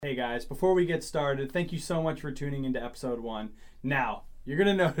Hey guys, before we get started, thank you so much for tuning into episode 1. Now, you're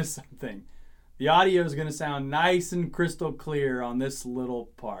going to notice something. The audio is going to sound nice and crystal clear on this little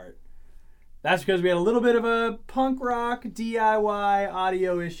part. That's because we had a little bit of a punk rock DIY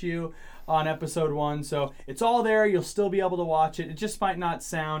audio issue on episode 1, so it's all there. You'll still be able to watch it. It just might not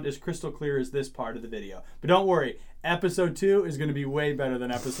sound as crystal clear as this part of the video. But don't worry, episode 2 is going to be way better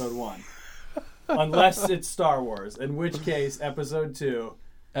than episode 1. Unless it's Star Wars, in which case episode 2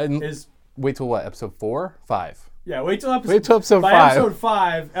 is... Wait till what? Episode 4? 5? Yeah, wait till episode 5. By episode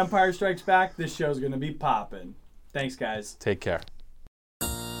 5, Empire Strikes Back, this show's going to be popping. Thanks, guys. Take care.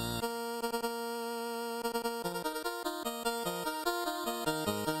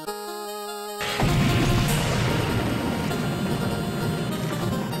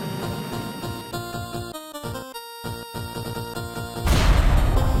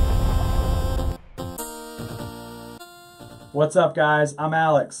 What's up, guys? I'm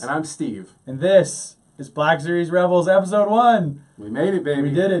Alex. And I'm Steve. And this is Black Series Rebels episode 1. We made it, baby.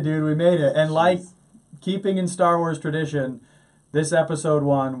 We did it, dude. We made it. And like keeping in Star Wars tradition, this episode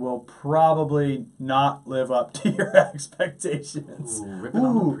 1 will probably not live up to your expectations. Ooh, ripping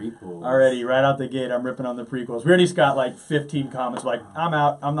on the prequels. Already, right out the gate, I'm ripping on the prequels. We already got like 15 comments like, I'm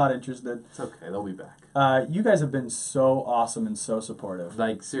out. I'm not interested. It's okay. They'll be back. You guys have been so awesome and so supportive.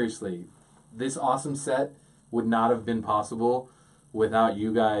 Like, seriously, this awesome set would not have been possible without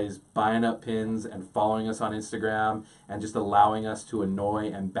you guys buying up pins and following us on Instagram and just allowing us to annoy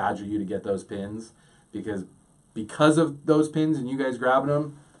and badger you to get those pins. Because of those pins and you guys grabbing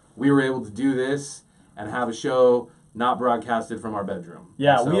them, we were able to do this and have a show not broadcasted from our bedroom.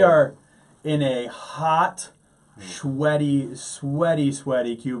 Yeah, so, we are in a hot, sweaty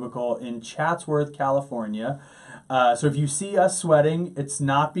cubicle in Chatsworth, California. So if you see us sweating, it's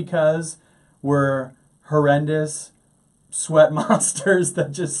not because we're horrendous sweat monsters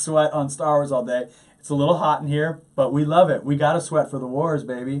that just sweat on Star Wars all day. It's a little hot in here, but we love it. We gotta sweat for the wars,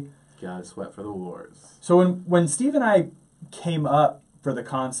 baby. Gotta sweat for the wars. So when Steve and I came up for the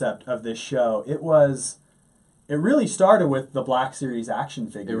concept of this show, it really started with the Black Series action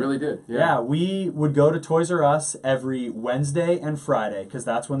figure. It really did. Yeah, we would go to Toys R Us every Wednesday and Friday because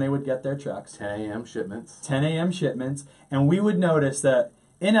that's when they would get their trucks. 10 a.m. shipments. 10 a.m. shipments. And we would notice that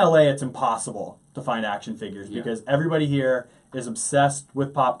in LA it's impossible to find action figures because everybody here is obsessed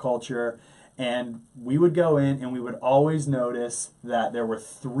with pop culture. And we would go in and we would always notice that there were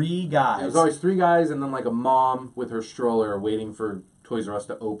 3 guys. It was always 3 guys and then like a mom with her stroller waiting for Toys R Us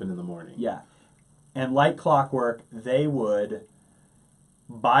to open in the morning. Yeah. And like clockwork, they would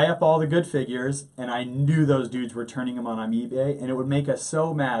buy up all the good figures, and I knew those dudes were turning them on eBay, and it would make us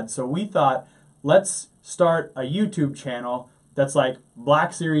so mad. So we thought, let's start a YouTube channel that's like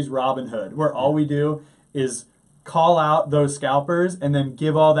Black Series Robin Hood, where all we do is call out those scalpers and then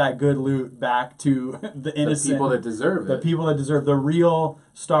give all that good loot back to the innocent. The people that deserve it. The people that deserve, the real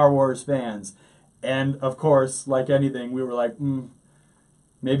Star Wars fans. And of course, like anything, we were like,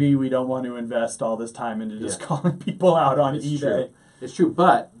 maybe we don't want to invest all this time into just calling people out on eBay. True. It's true,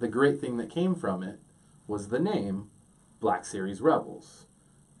 but the great thing that came from it was the name Black Series Rebels.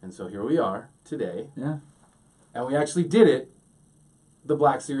 And so here we are today. Yeah. And we actually did it, the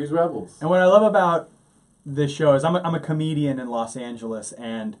Black Series Rebels. And what I love about this show is I'm a comedian in Los Angeles,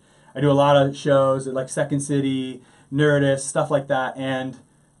 and I do a lot of shows at like Second City, Nerdist, stuff like that. And,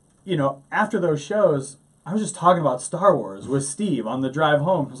 you know, after those shows, I was just talking about Star Wars with Steve on the drive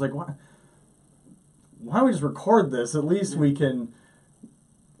home. I was like, why don't we just record this? At least we can,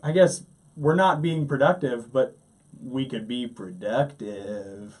 I guess we're not being productive, but we could be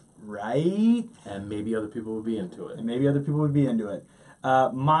productive, right? And maybe other people would be into it. And maybe other people would be into it.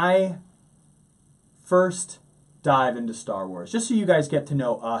 My first dive into Star Wars, just so you guys get to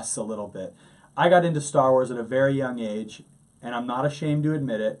know us a little bit. I got into Star Wars at a very young age, and I'm not ashamed to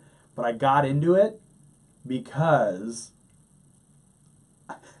admit it, but I got into it because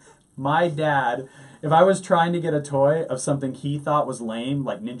my dad, if I was trying to get a toy of something he thought was lame,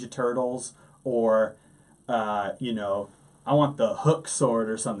 like Ninja Turtles or, I want the hook sword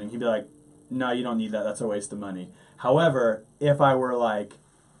or something, he'd be like, no, you don't need that. That's a waste of money. However, if I were like,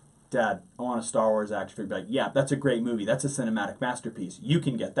 Dad, I want a Star Wars action figure, he'd be like, yeah, that's a great movie. That's a cinematic masterpiece. You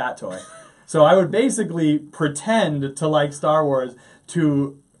can get that toy. So I would basically pretend to like Star Wars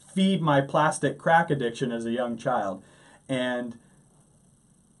to feed my plastic crack addiction as a young child. And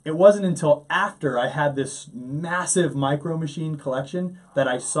it wasn't until after I had this massive Micro Machine collection that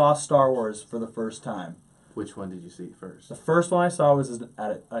I saw Star Wars for the first time. Which one did you see first? The first one I saw was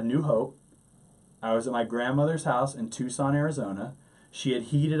at A New Hope. I was at my grandmother's house in Tucson, Arizona. She had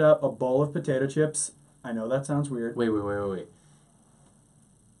heated up a bowl of potato chips. I know that sounds weird. Wait.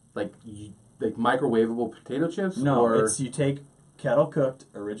 like microwavable potato chips? No, or it's you take kettle cooked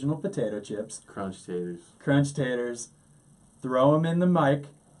original potato chips, crunch taters. crunch taters, throw them in the mic,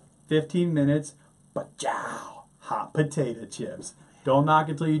 15 minutes, ba-chow, hot potato chips. Don't knock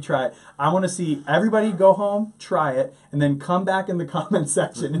it till you try it. I want to see everybody go home, try it, and then come back in the comment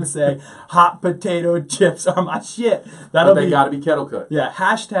section and say, hot potato chips are my shit. But they gotta be kettle cooked. Yeah,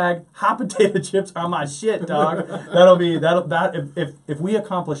 hashtag hot potato chips are my shit, dog. If we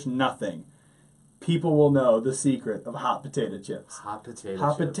accomplish nothing, people will know the secret of hot potato chips. Hot potato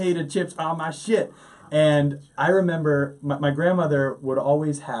Hot chips. potato chips are my shit. And I remember my grandmother would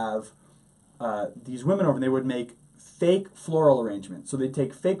always have these women over, and they would make fake floral arrangements. So they'd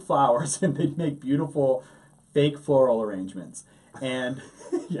take fake flowers and they'd make beautiful fake floral arrangements. And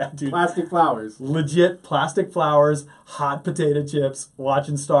yeah, dude. Plastic flowers. Legit plastic flowers, hot potato chips,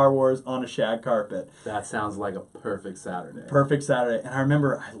 watching Star Wars on a shag carpet. That sounds like a perfect Saturday. Perfect Saturday. And I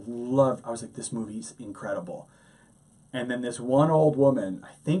remember I was like, this movie's incredible. And then this one old woman,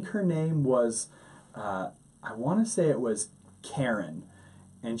 I think her name was, I want to say it was Karen.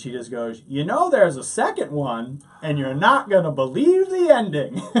 And she just goes, you know, there's a second one, and you're not going to believe the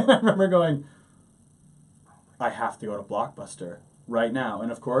ending. I remember going, I have to go to Blockbuster right now.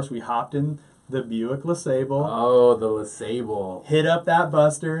 And of course, we hopped in the Buick LeSable. Oh, the LeSable. Hit up that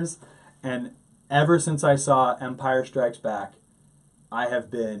Buster's, and ever since I saw Empire Strikes Back, I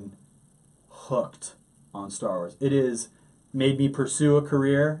have been hooked on Star Wars. It has made me pursue a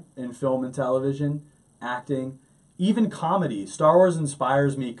career in film and television, acting, even comedy. Star Wars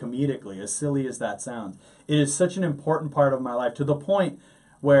inspires me comedically, as silly as that sounds. It is such an important part of my life, to the point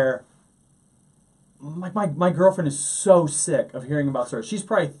where my girlfriend is so sick of hearing about Star Wars. She's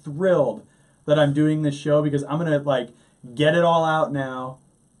probably thrilled that I'm doing this show, because I'm going to get it all out now.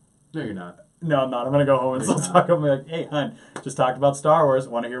 No, you're not. No, I'm not. I'm going to go home and still talk about it. Like, hey, hon, just talked about Star Wars.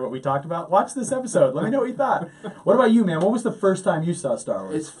 Want to hear what we talked about? Watch this episode. Let me know what you thought. What about you, man? What was the first time you saw Star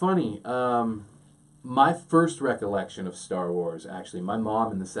Wars? It's funny. My first recollection of Star Wars, actually, my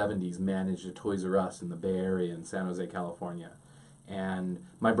mom in the 70s managed a Toys R Us in the Bay Area in San Jose, California. And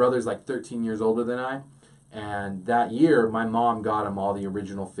my brother's like 13 years older than I. And that year, my mom got him all the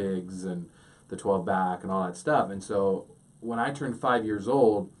original figs and the 12 back and all that stuff. And so when I turned 5 years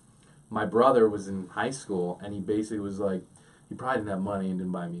old, my brother was in high school, and he basically was like, he probably didn't have money and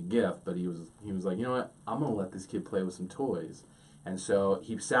didn't buy me a gift, but he was like, you know what, I'm going to let this kid play with some toys. And so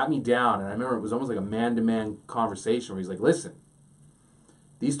he sat me down, and I remember it was almost like a man-to-man conversation where he's like, listen,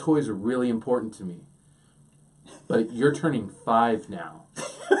 these toys are really important to me, but you're turning 5 now,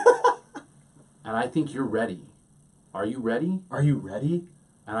 and I think you're ready. Are you ready? Are you ready?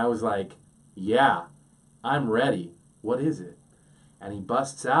 And I was like, yeah, I'm ready. What is it? And he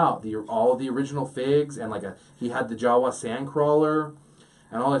busts out all the original figs, and he had the Jawa Sandcrawler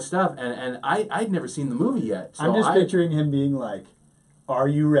and all that stuff. And I'd never seen the movie yet. So I'm just picturing him being like, are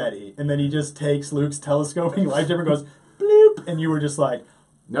you ready? And then he just takes Luke's telescoping lightsaber and goes, bloop, and you were just like,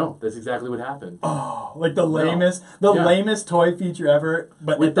 no, that's exactly what happened. oh, like the lamest toy feature ever,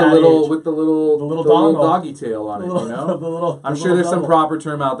 but with at the that little age. with the little dongle. doggy tail on it, you know? I'm sure there's some proper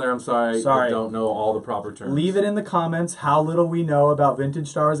term out there. I'm sorry. I don't know all the proper terms. Leave it in the comments how little we know about vintage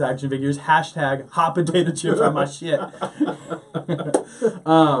Star Wars action figures. Hashtag hot potato chips are my shit.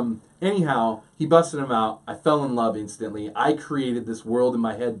 Anyhow, he busted them out. I fell in love instantly. I created this world in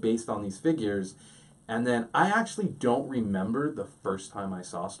my head based on these figures. And then I actually don't remember the first time I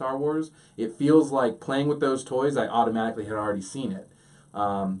saw Star Wars. It feels like playing with those toys, I automatically had already seen it.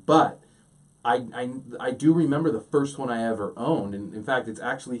 But I do remember the first one I ever owned. And in fact, it's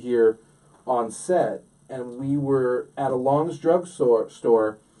actually here on set. And we were at a Long's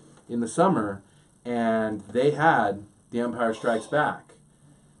drugstore in the summer, and they had The Empire Strikes Back.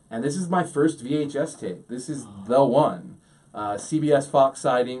 And this is my first VHS tape. This is the one. CBS Fox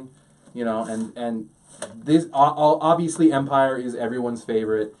sighting, you know, and this obviously Empire is everyone's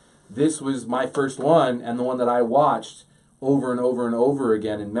favorite. This was my first one, and the one that I watched over and over and over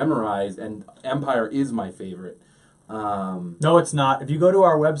again and memorized, and Empire is my favorite. No, it's not. If you go to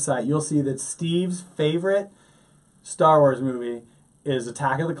our website, you'll see that Steve's favorite Star Wars movie is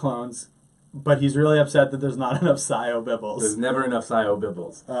Attack of the Clones, but he's really upset that there's not enough Sio Bibbles. There's never enough Sio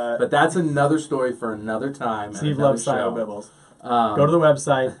Bibbles. But that's another story for another time. Steve loves Sio Bibbles. Go to the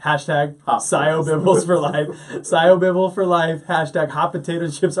website, hashtag Sio Bibbles for life. Sio Bibble for life, hashtag hot potato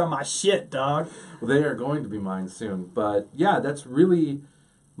chips are my shit, dog. Well, they are going to be mine soon. But yeah, that's really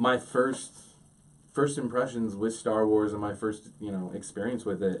my first impressions with Star Wars and my first, experience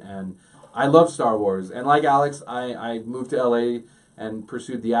with it. And I love Star Wars. And like Alex, I moved to LA and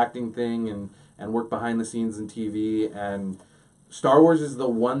pursued the acting thing and worked behind the scenes in TV. And Star Wars is the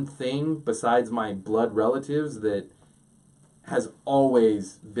one thing besides my blood relatives that has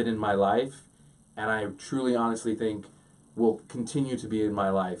always been in my life, and I truly, honestly think will continue to be in my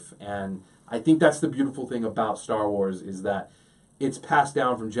life. And I think that's the beautiful thing about Star Wars is that it's passed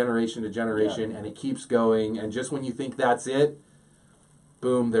down from generation to generation, and it keeps going. And just when you think that's it,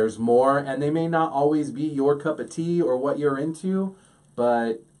 boom, there's more. And they may not always be your cup of tea or what you're into,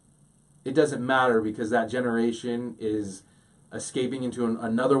 but it doesn't matter because that generation is escaping into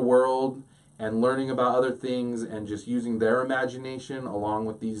another world and learning about other things and just using their imagination along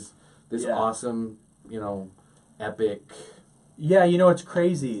with this awesome, epic. Yeah, it's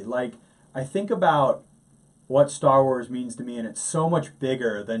crazy. Like, I think about what Star Wars means to me, and it's so much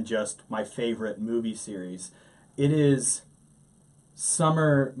bigger than just my favorite movie series. It is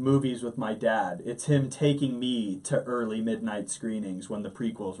summer movies with my dad. It's him taking me to early midnight screenings when the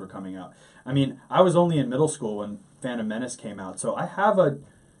prequels were coming out. I mean, I was only in middle school when Phantom Menace came out, so I have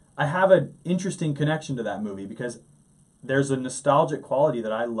an interesting connection to that movie because there's a nostalgic quality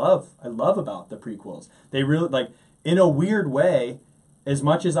that I love about the prequels. They really, like, in a weird way, as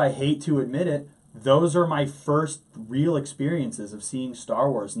much as I hate to admit it, those are my first real experiences of seeing Star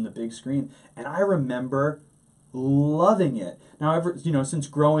Wars in the big screen, and I remember loving it. Now, since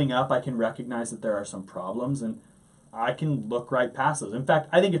growing up, I can recognize that there are some problems, and I can look right past those. In fact,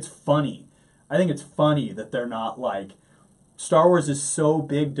 I think it's funny. That they're not like, Star Wars is so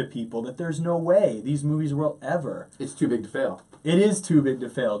big to people that there's no way these movies will ever. It's too big to fail. It is too big to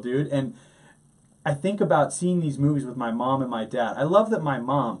fail, dude. And I think about seeing these movies with my mom and my dad. I love that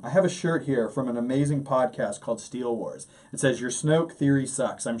I have a shirt here from an amazing podcast called Steel Wars. It says, "Your Snoke theory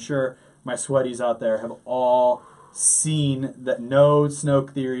sucks." I'm sure my sweaties out there have all seen that, no Snoke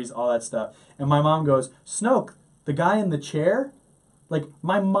theories, all that stuff. And my mom goes, "Snoke, the guy in the chair?" Like,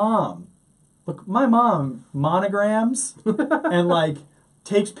 my mom monograms and, like,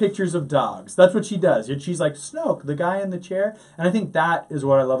 takes pictures of dogs. That's what she does. She's like, "Snoke, the guy in the chair." And I think that is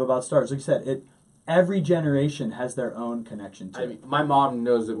what I love about Star Wars. Like you said, every generation has their own connection to it. I mean, my mom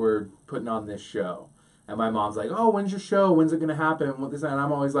knows that we're putting on this show. And my mom's like, "Oh, when's your show? When's it going to happen?" And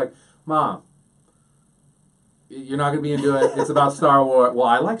I'm always like, "Mom, you're not going to be into it. It's about Star Wars." Well,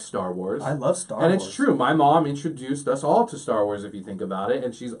 I like Star Wars. I love Star Wars. And it's true. My mom introduced us all to Star Wars, if you think about it.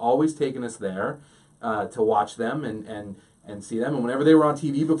 And she's always taken us there to watch them and see them. And whenever they were on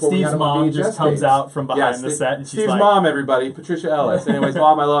TV before Steve's we had them on VHS mom just comes out from behind the set and she's Steve's like... mom, everybody. Patricia Ellis. Anyways,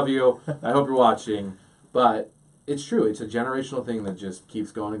 Mom, I love you. I hope you're watching. But it's true. It's a generational thing that just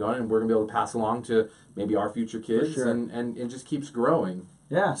keeps going and going. And we're going to be able to pass along to maybe our future kids. For sure. And it just keeps growing.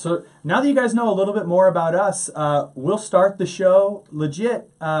 Yeah, so now that you guys know a little bit more about us, we'll start the show legit.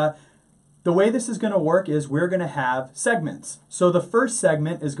 The way this is going to work is we're going to have segments. So the first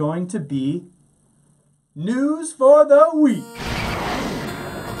segment is going to be News for the Week.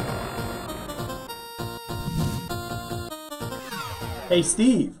 Hey,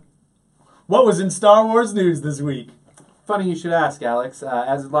 Steve, what was in Star Wars news this week? Funny you should ask, Alex.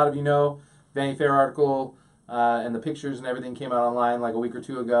 As a lot of you know, Vanity Fair article and the pictures and everything came out online like a week or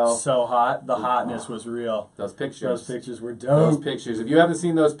two ago. So hot. The hotness was real. Those pictures. Those pictures were dope. Those pictures. If you haven't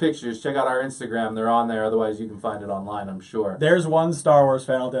seen those pictures, check out our Instagram. They're on there. Otherwise, you can find it online, I'm sure. There's one Star Wars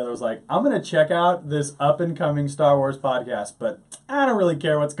fan out there that was like, "I'm going to check out this up-and-coming Star Wars podcast, but I don't really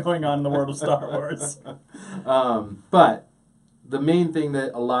care what's going on in the world of Star Wars." But the main thing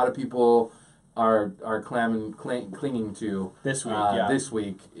that a lot of people are clinging to This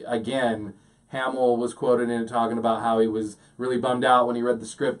week, again, Hamill was quoted in it talking about how he was really bummed out when he read the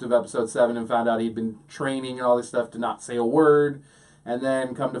script of Episode 7 and found out he'd been training and all this stuff to not say a word. And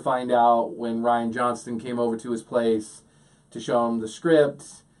then come to find out when Rian Johnson came over to his place to show him the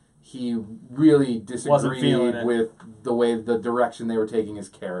script, he really disagreed with the direction they were taking his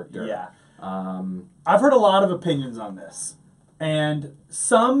character. Yeah. I've heard a lot of opinions on this. And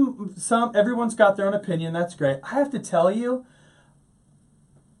everyone's got their own opinion. That's great. I have to tell you,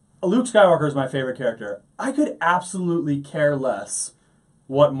 Luke Skywalker is my favorite character. I could absolutely care less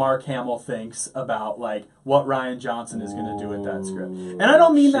what Mark Hamill thinks about, like, what Rian Johnson is going to do with that script. And I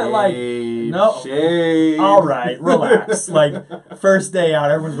don't mean that, like, no. Shade. All right, relax. Like, first day out,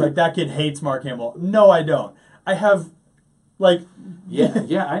 everyone's like, "That kid hates Mark Hamill." No, I don't. I have, like... Yeah,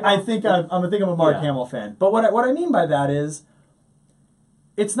 I know. I think I'm a Mark Hamill fan. But what I mean by that is,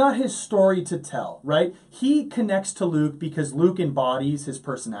 it's not his story to tell, right? He connects to Luke because Luke embodies his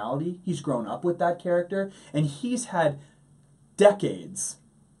personality. He's grown up with that character, and he's had decades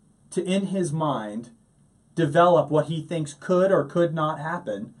to, in his mind, develop what he thinks could or could not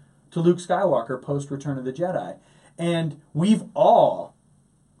happen to Luke Skywalker post Return of the Jedi. And we've all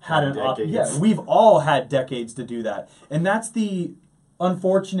had an Decades. yeah, we've all had decades to do that. And that's the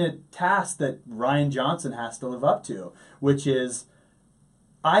unfortunate task that Ryan Johnson has to live up to, which is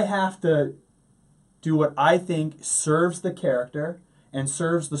I have to do what I think serves the character and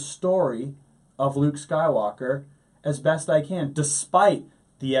serves the story of Luke Skywalker as best I can, despite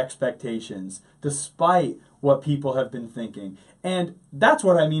the expectations, despite what people have been thinking. And that's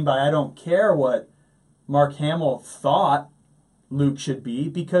what I mean by I don't care what Mark Hamill thought Luke should be,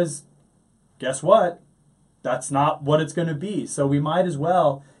 because guess what? That's not what it's going to be. So we might as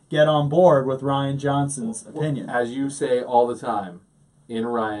well get on board with Ryan Johnson's opinion. As you say all the time, in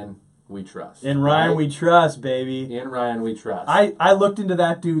Ryan we trust. In Ryan right? we trust, baby. In Ryan we trust. I looked into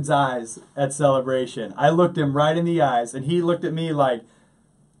that dude's eyes at Celebration. I looked him right in the eyes, and he looked at me like,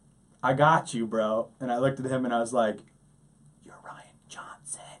 I got you, bro. And I looked at him and I was like, you're Ryan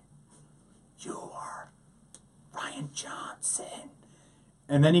Johnson. You are Ryan Johnson.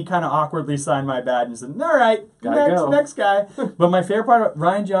 And then he kind of awkwardly signed my badge and said, all right, next guy. But my favorite part of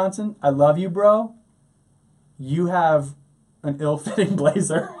Ryan Johnson, I love you, bro. You have an ill-fitting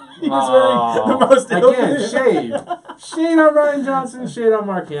blazer. He's wearing the most again, shade on Ryan Johnson, shade on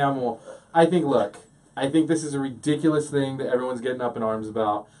Mark Hamill. I think this is a ridiculous thing that everyone's getting up in arms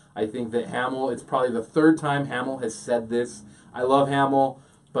about. I think that Hamill, it's probably the third time Hamill has said this. I love Hamill,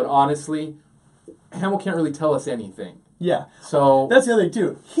 but honestly, Hamill can't really tell us anything. Yeah. So that's the other thing,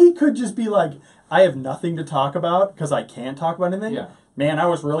 too. He could just be like, I have nothing to talk about because I can't talk about anything. Yeah. Man, I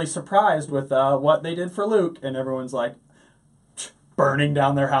was really surprised with what they did for Luke. And everyone's like, burning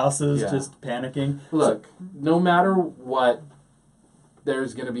down their houses, just panicking. Look, no matter what,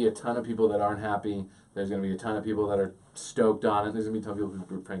 there's going to be a ton of people that aren't happy. There's going to be a ton of people that are stoked on it. There's going to be a ton of people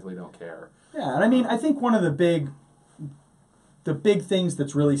who frankly don't care. Yeah, and I mean, I think one of the big things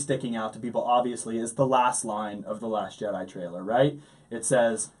that's really sticking out to people, obviously, is the last line of The Last Jedi trailer, right? It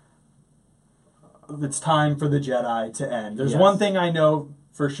says, it's time for the Jedi to end. There's one thing I know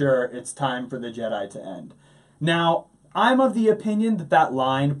for sure, it's time for the Jedi to end. Now, I'm of the opinion that that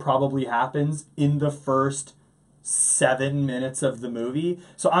line probably happens in the first 7 minutes of the movie.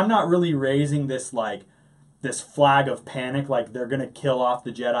 So I'm not really raising this flag of panic, like they're going to kill off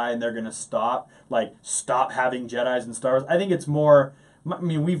the Jedi and they're going to stop having Jedis in Star Wars. I think it's more, I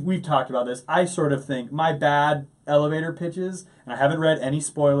mean, we've talked about this. I sort of think my bad elevator pitches, and I haven't read any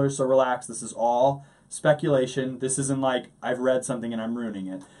spoilers, so relax. This is all speculation. This isn't like I've read something and I'm ruining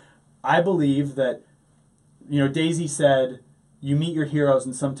it. I believe that, Daisy said, you meet your heroes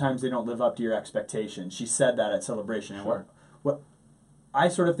and sometimes they don't live up to your expectations. She said that at Celebration. And what I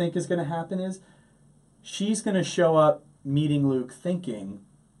sort of think is going to happen is she's going to show up meeting Luke thinking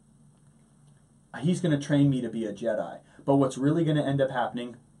he's going to train me to be a Jedi. But what's really going to end up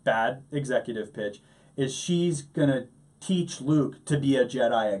happening, bad executive pitch, is she's going to teach Luke to be a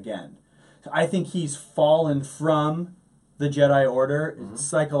Jedi again. I think he's fallen from the Jedi Order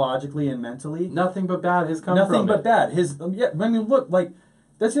psychologically and mentally. Nothing but bad has come Nothing from but it. bad. Look,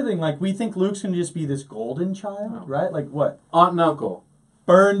 that's the thing. Like, we think Luke's going to just be this golden child, right? Like, what? Aunt and uncle.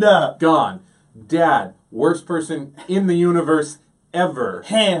 Burned up. Gone. Dad. Worst person in the universe ever.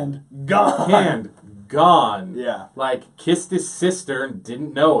 Hand. Gone. Hand. Gone. Yeah. Like, kissed his sister and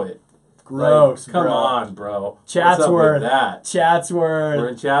didn't know it. Gross, Come bro. on, bro. Chatsworth. What's up with that? Chatsworth. We're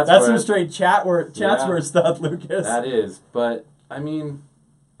in Chatsworth. That's some straight Chatsworth stuff, Lucas. That is. But, I mean,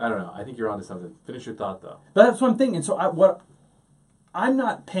 I don't know. I think you're onto something. Finish your thought, though. That's one thing. And so I'm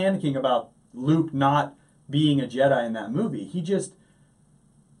not panicking about Luke not being a Jedi in that movie. He's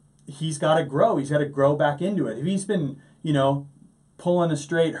got to grow. He's got to grow back into it. If he's been, pulling a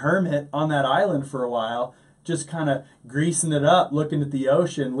straight hermit on that island for a while, just kind of greasing it up, looking at the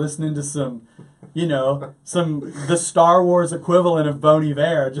ocean, listening to some, the Star Wars equivalent of Bon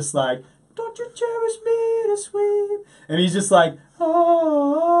Iver, just like, don't you cherish me to sweet? And he's just like,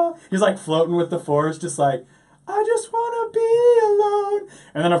 oh, he's like floating with the Force, just like, I just want to be alone.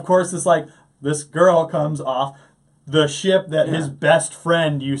 And then, of course, this girl comes off the ship that his best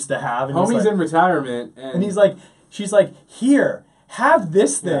friend used to have. And Homie's in retirement. And she's like, here, have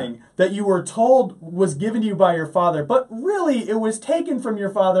this thing that you were told was given to you by your father, but really it was taken from your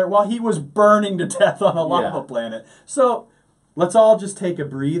father while he was burning to death on a lava planet. So let's all just take a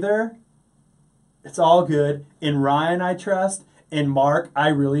breather. It's all good. In Ryan, I trust. In Mark, I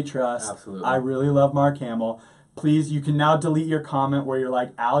really trust. Absolutely. I really love Mark Hamill. Please, you can now delete your comment where you're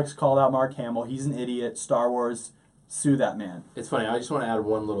like, Alex called out Mark Hamill. He's an idiot. Star Wars, sue that man. It's funny. I just want to add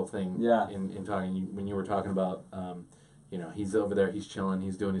one little thing. Yeah. In talking, when you were talking about, he's over there, he's chilling,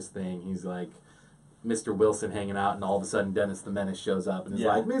 he's doing his thing. He's like, Mr. Wilson hanging out, and all of a sudden Dennis the Menace shows up and is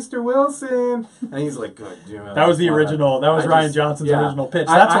Yeah. like, Mr. Wilson, and he's like, good, That was the original. That was Ryan Johnson's original pitch.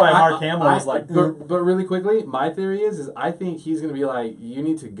 That's why Mark Hamill was like. But really quickly, my theory is I think he's gonna be like, you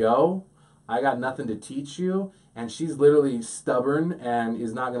need to go. I got nothing to teach you. And she's literally stubborn and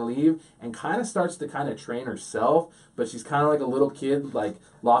is not going to leave and kind of starts to kind of train herself. But she's kind of like a little kid, like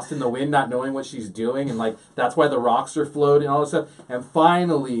lost in the wind, not knowing what she's doing. And like that's why the rocks are floating and all this stuff. And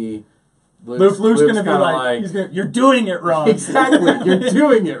finally, Luke's going to be like you're doing it wrong. Exactly. You're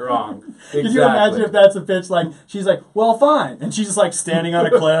doing it wrong. Exactly. Can you imagine if that's a pitch? Like, she's like, well, fine. And she's just like standing on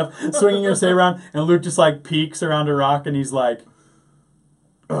a cliff, swinging her saber around. And Luke just like peeks around a rock and he's like,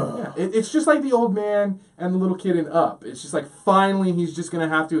 yeah, it's just like the old man and the little kid in Up. It's just like finally he's just gonna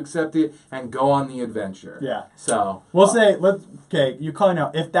have to accept it and go on the adventure. Yeah. So we'll say you're calling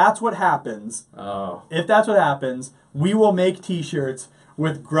out. If that's what happens, we will make T-shirts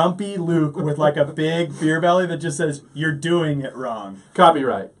with grumpy Luke with like a big beer belly that just says "You're doing it wrong."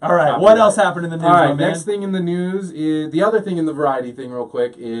 Copyright. All right. What else happened in the news? All right. My man? Next thing in the news is the other thing in the variety thing. Real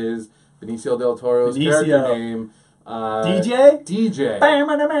quick is Benicio del Toro's character name. DJ? DJ.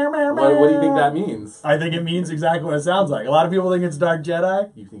 What do you think that means? I think it means exactly what it sounds like. A lot of people think it's Dark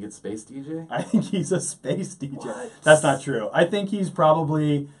Jedi. You think it's Space DJ? I think he's a space DJ. What? That's not true. I think he's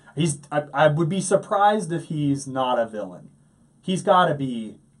probably... I would be surprised if he's not a villain. He's got to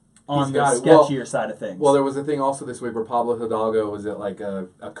be on the sketchier side of things. Well, there was a thing also this week where Pablo Hidalgo was at like a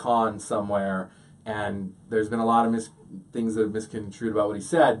con somewhere, and there's been a lot of things that have misconstrued about what he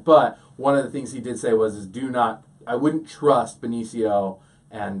said, but one of the things he did say was I wouldn't trust Benicio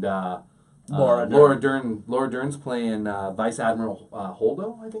and Laura Dern. Laura Dern's playing Vice Admiral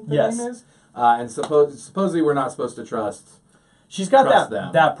Holdo, I think her name is. And supposedly we're not supposed to trust. She's got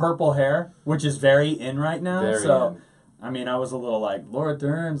that purple hair, which is very in right now. I mean, I was a little like, Laura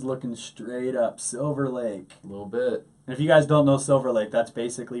Dern's looking straight up Silver Lake. A little bit. And if you guys don't know Silver Lake, that's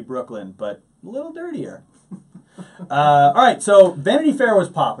basically Brooklyn, but a little dirtier. All right, so Vanity Fair was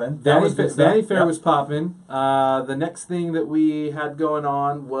popping. Vanity Fair was popping. The next thing that we had going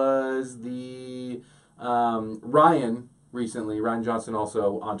on was the Ryan Johnson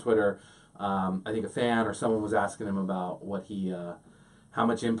also on Twitter. I think a fan or someone was asking him about what he, how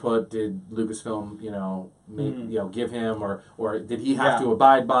much input did Lucasfilm, give him, or did he have to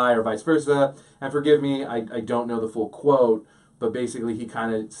abide by, or vice versa. And forgive me, I don't know the full quote, but basically he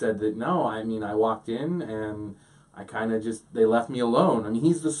kind of said that no, I mean I walked in and I kind of they left me alone. I mean,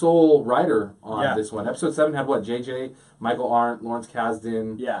 he's the sole writer on this one. Episode 7 had what? JJ, Michael Arndt, Lawrence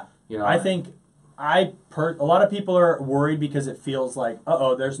Kasdan. Yeah. I think a lot of people are worried because it feels like,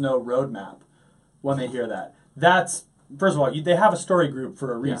 there's no roadmap when they hear that. That's, first of all, they have a story group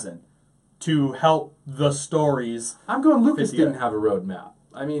for a reason to help the stories. I'm going Lucas didn't have a roadmap.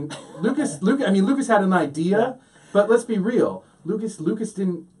 I mean, Lucas had an idea, but let's be real. Lucas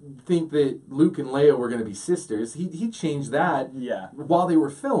didn't think that Luke and Leia were going to be sisters. He changed that while they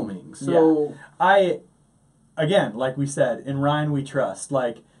were filming. So again, like we said, in Ryan we trust.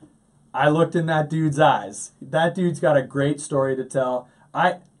 Like, I looked in that dude's eyes. That dude's got a great story to tell.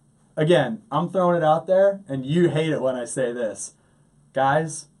 I'm throwing it out there, and you hate it when I say this.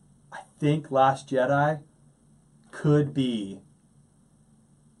 Guys, I think Last Jedi could be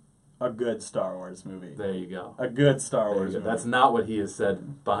a good Star Wars movie. There you go. A good Star Wars movie. That's not what he has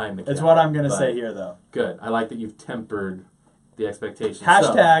said behind the camera. It's what I'm going to say here, though. Good. I like that you've tempered the expectations.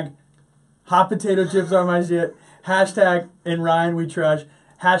 Hashtag hot potato chips are my shit. Hashtag in Ryan we trust.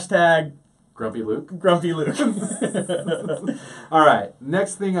 Hashtag Grumpy Luke. Grumpy Luke. All right.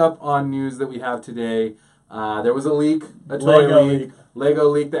 Next thing up on news that we have today, there was a leak, a toy leak. Lego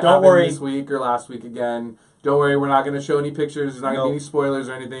leak that happened this week or last week again. Don't worry, we're not going to show any pictures. There's not going to be any spoilers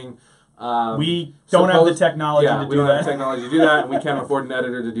or anything. We don't have the technology to do that. We don't have the technology to do that, and we can't afford an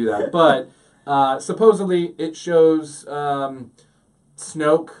editor to do that. But supposedly it shows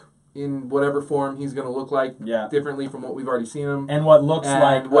Snoke in whatever form he's going to look like differently from what we've already seen him. And what looks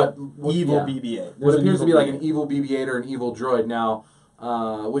like evil BB-8. What appears to be like an evil BB-8 or an evil droid. Now,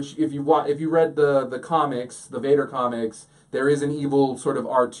 which if you read the comics, the Vader comics, there is an evil sort of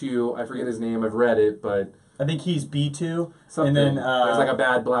R2. I forget his name. I've read it, but I think he's B2. Something. And then there's like a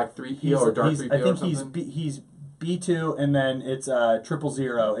bad black 3PO or dark 3PO. I think he's B2, and then it's 000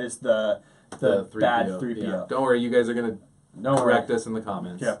 is the 3PO. Bad 3PO. Yeah. Don't worry, you guys are gonna correct us in the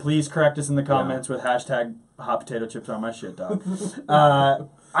comments. Yeah, please correct us in the comments with hashtag hot potato chips on my shit, dog.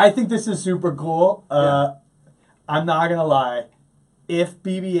 I think this is super cool. I'm not gonna lie. If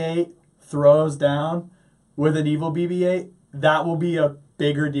BB-8 throws down with an evil BB-8, that will be a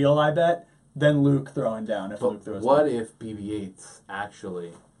bigger deal, I bet, than Luke throwing down. Luke throws what down. if BB-8's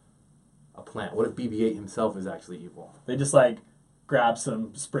actually a plant? What if BB-8 himself is actually evil? They just like grab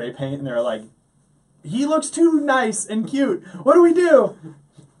some spray paint and they're like, he looks too nice and cute. What do we do?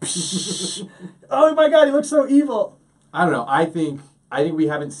 Oh my god, he looks so evil. I don't know. I think we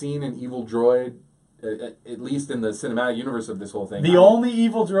haven't seen an evil droid, at least in the cinematic universe of this whole thing. The only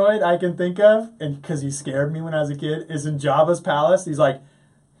evil droid I can think of, and because he scared me when I was a kid, is in Jabba's palace. He's like,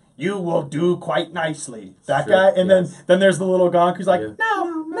 you will do quite nicely. That Sure, guy. And yes. then there's the little gonk who's like, Yeah.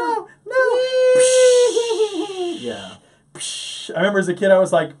 no. Yeah. I remember as a kid I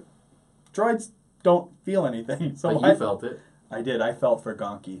was like, droids don't feel anything. So But you felt it. I did. I felt for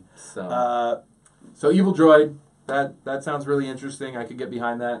Gonky. So, so evil droid. That sounds really interesting. I could get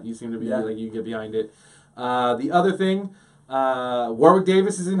behind that. You seem to be like you get behind it. The other thing, Warwick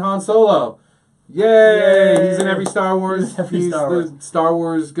Davis is in Han Solo. Yay! He's in every Star Wars. He's the Star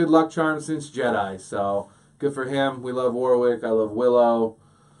Wars good luck charm since Jedi. So good for him. We love Warwick. I love Willow.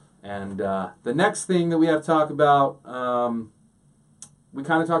 And the next thing that we have to talk about, we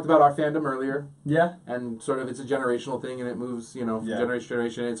kind of talked about our fandom earlier. Yeah. And sort of it's a generational thing and it moves, from generation to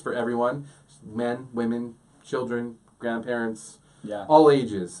generation. It's for everyone. Men, women, children, grandparents, all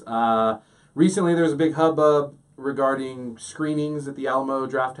ages. Recently there was a big hubbub regarding screenings at the Alamo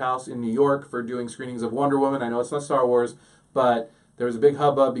Drafthouse in New York for doing screenings of Wonder Woman. I know it's not Star Wars, but there was a big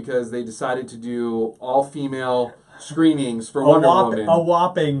hubbub because they decided to do all-female screenings for Wonder Woman. A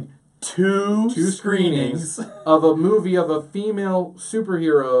whopping two screenings of a movie of a female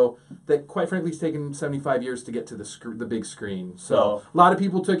superhero that, quite frankly, has taken 75 years to get to the big screen. So a lot of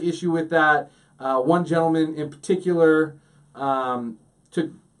people took issue with that. One gentleman in particular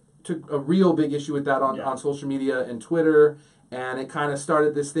took a real big issue with that on social media and Twitter, and it kind of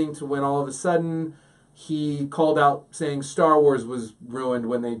started this thing to when all of a sudden he called out saying Star Wars was ruined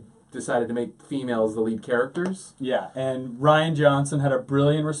when they decided to make females the lead characters. Yeah, and Rian Johnson had a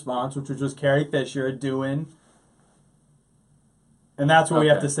brilliant response, which was Carrie Fisher doing... And that's what we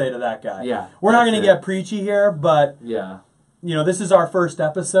have to say to that guy. Yeah. We're not going to get preachy here, but... Yeah. This is our first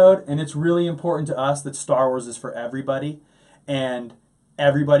episode, and it's really important to us that Star Wars is for everybody, and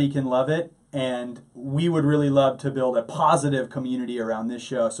everybody can love it, and we would really love to build a positive community around this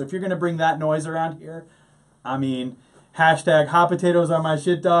show. So if you're going to bring that noise around here, hashtag hot potatoes are my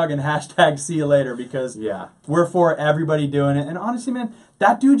shit dog, and hashtag see you later, because we're for everybody doing it. And honestly, man,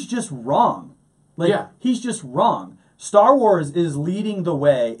 that dude's just wrong. He's just wrong. Star Wars is leading the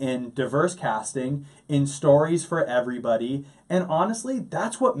way in diverse casting, in stories for everybody, and honestly,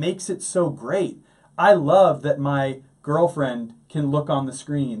 that's what makes it so great. I love that my girlfriend can look on the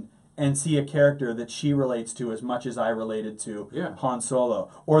screen and see a character that she relates to as much as I related to Han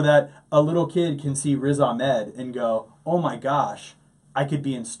Solo. Or that a little kid can see Riz Ahmed and go, oh my gosh, I could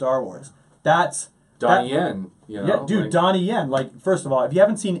be in Star Wars. That's... Donnie Yen, Yeah, dude, Donnie Yen. First of all, if you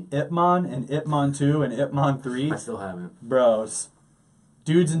haven't seen Ip Man and Ip Man 2 and Ip Man 3... I still haven't. Bros,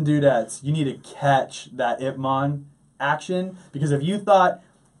 dudes and dudettes, you need to catch that Ip Man action. Because if you thought...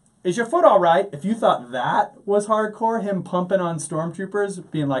 Is your foot all right? If you thought that was hardcore, him pumping on stormtroopers,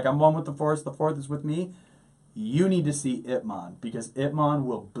 being like, I'm one with the Force, the Fourth is with me, you need to see Ip Man, because Ip Man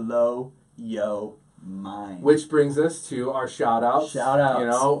will blow yo mind. Which brings us to our shout-outs.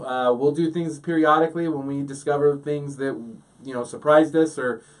 Shout-outs. We'll do things periodically when we discover things that, surprised us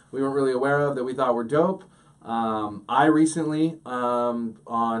or we weren't really aware of that we thought were dope. I recently,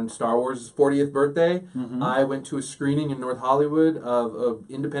 on Star Wars' 40th birthday, I went to a screening in North Hollywood of an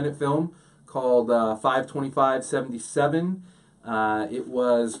independent film called 52577. It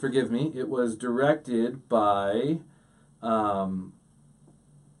was directed by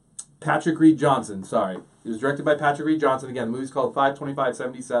Patrick Reed Johnson. Sorry. It was directed by Patrick Reed Johnson. Again, the movie's called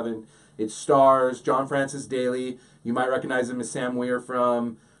 52577. It stars John Francis Daly. You might recognize him as Sam Weir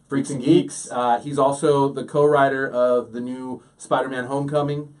from Freaks and Geeks. He's also the co-writer of the new Spider-Man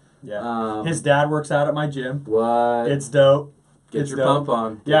Homecoming. Yeah. His dad works out at my gym. What? It's dope. Get your pump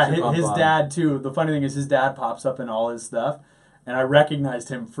on. His dad, too. The funny thing is his dad pops up in all his stuff, and I recognized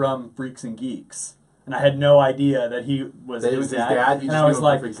him from Freaks and Geeks. And I had no idea that he was his dad. And I was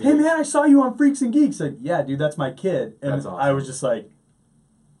like, hey, man, I saw you on Freaks and Geeks. Like, yeah, dude, that's my kid. And that's awesome. I was just like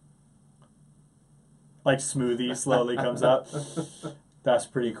Smoothie slowly comes up. That's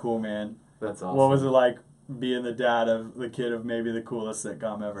pretty cool, man. That's awesome. What was it like being the dad of the kid of maybe the coolest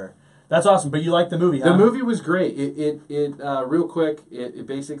sitcom ever? That's awesome. But you liked the movie, huh? The movie was great. It real quick, it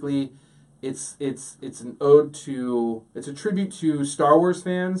basically, it's an ode to, it's a tribute to Star Wars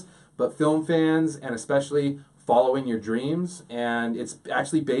fans, but film fans, and especially following your dreams. And it's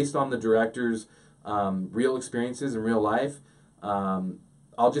actually based on the director's real experiences in real life.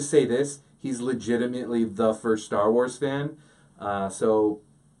 I'll just say this. He's legitimately the first Star Wars fan. So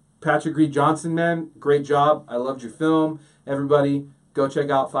Patrick Reed Johnson, man, great job. I loved your film. Everybody, go check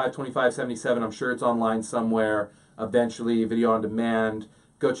out 52577. I'm sure it's online somewhere. Eventually, video on demand.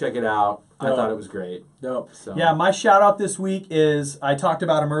 Go check it out. I Dope. thought it was great. Dope. So. Yeah, my shout out this week is, I talked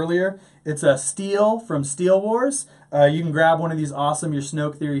about him earlier. It's a Steel from Steel Wars. You can grab one of these awesome Your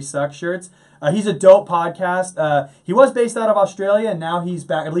Snoke Theory Sucks shirts. He's a dope podcast. He was based out of Australia, and now he's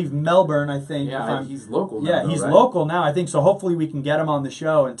back, I believe, Melbourne, I think. Yeah, he's local now. Yeah, though, he's right? local now, I think. So hopefully we can get him on the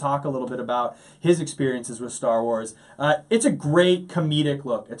show and talk a little bit about his experiences with Star Wars. It's a great comedic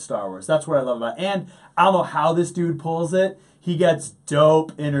look at Star Wars. That's what I love about it. And I don't know how this dude pulls it. He gets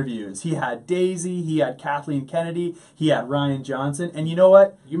dope interviews. He had Daisy, he had Kathleen Kennedy, he had Ryan Johnson. And you know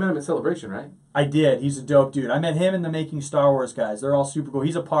what? You met him at Celebration, right? I did. He's a dope dude. I met him and the Making Star Wars guys. They're all super cool.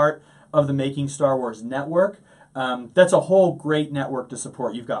 He's a part of the Making Star Wars network. That's a whole great network to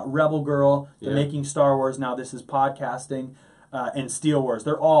support. You've got Rebel Girl, the Making Star Wars. Now this is podcasting, and Steel Wars.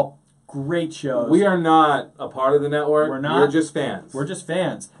 They're all great shows. We are not a part of the network. We're not. We're just fans. We're just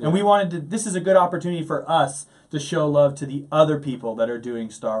fans. Yeah. And we wanted to, this is a good opportunity for us to show love to the other people that are doing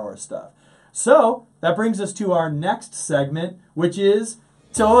Star Wars stuff. So, that brings us to our next segment, which is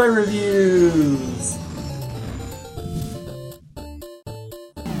Toy Reviews.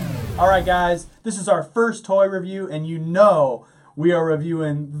 Alright guys, this is our first toy review, and you know we are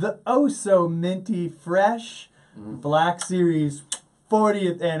reviewing the oh-so-minty fresh Black Series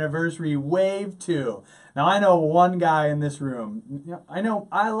 40th Anniversary Wave 2. Now, I know one guy in this room. I know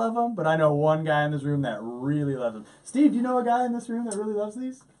I love him, but I know one guy in this room that really loves them. Steve, do you know a guy in this room that really loves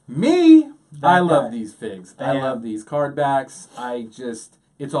these? Me? I guy. love these figs. I Damn. love these card backs.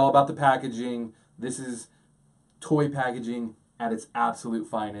 It's all about the packaging. This is toy packaging at its absolute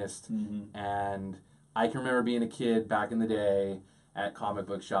finest. Mm-hmm. And I can remember being a kid back in the day at comic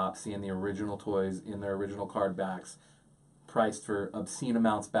book shops, seeing the original toys in their original card backs, priced for obscene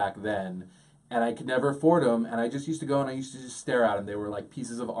amounts back then. And I could never afford them, and I just used to go and I used to just stare at them. They were like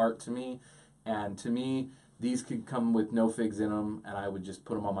pieces of art to me, and to me, these could come with no figs in them, and I would just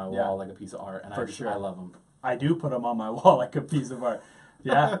put them on my wall like a piece of art, and For sure. I love them. I do put them on my wall like a piece of art.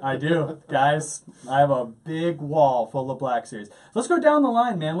 Yeah, I do. Guys, I have a big wall full of Black Series. Let's go down the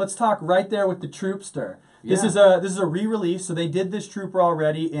line, man. Let's talk right there with the Troopster. This is a re-release, so they did this Trooper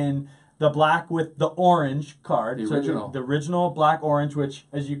already in the black with the orange card. The So original. the original black-orange, which,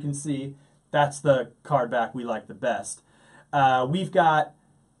 as you can see, that's the card back we like the best. We've got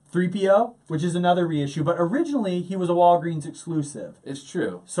 3PO, which is another reissue, but originally he was a Walgreens exclusive. It's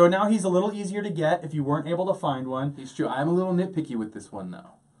true. So now he's a little easier to get if you weren't able to find one. It's true. I'm a little nitpicky with this one,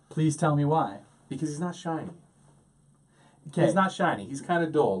 though, Please tell me why. because he's not shiny. Okay. He's not shiny. He's kind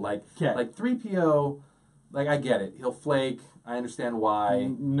of dull. Like 3PO, like I get it. He'll flake. I understand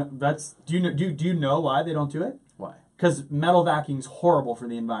why. No, do you know why they don't do it? Why? Because metal vacuum's horrible for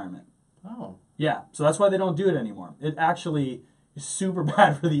the environment. Oh. Yeah, so that's why they don't do it anymore. It actually is super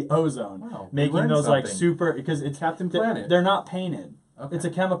bad for the ozone, Wow, we making learned those like something. super because it's Captain Planet. They're not painted. Okay. It's a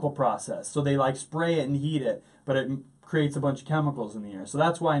chemical process, so they like spray it and heat it, but it creates a bunch of chemicals in the air. So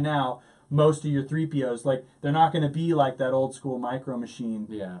that's why now most of your 3POs, like, they're not going to be like that old school Micro Machine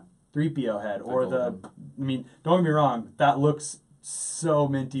Yeah. 3PO head or golden. I mean, don't get me wrong, that looks so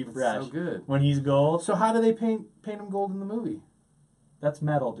minty It's fresh so good. when he's gold. So how do they paint him gold in the movie? That's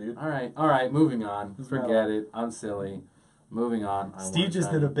metal, dude. All right. Moving on. It's Forget metal. it. I'm silly. Moving on. Steve just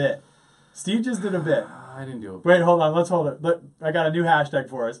did a bit. Steve just did a bit. I didn't do it. Wait, hold on. Let's hold it. Look, I got a new hashtag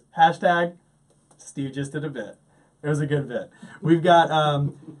for us. Hashtag Steve just did a bit. It was a good bit. We've got,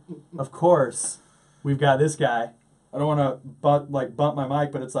 of course, we've got this guy. I don't want to bump my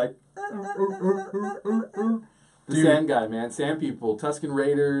mic, but it's like. The Dude. Sand guy, man. Sand people. Tuscan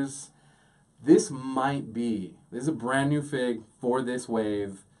Raiders. This is a brand new fig for this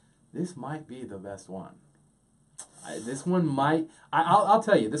wave. This might be the best one. This one might. I'll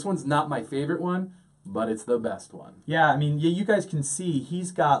tell you, this one's not my favorite one, but it's the best one. Yeah, I mean, you guys can see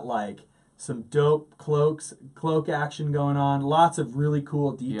he's got like some dope cloak action going on. Lots of really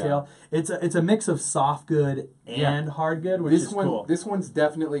cool detail. It's a mix of soft good and hard good, which is cool. This one's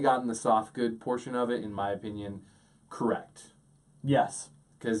definitely gotten the soft good portion of it, in my opinion, correct. Yes.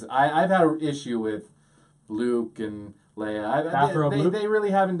 Because I've had an issue with Luke and Leia. They really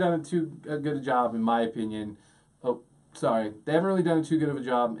haven't done too good a job, in my opinion. Oh, sorry. They haven't really done too good of a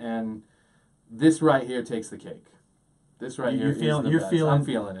job, and this right here takes the cake. This right here is the best. I'm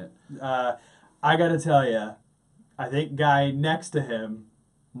feeling it. I got to tell you, I think guy next to him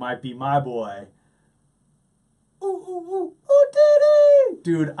might be my boy. Ooh, Diddy!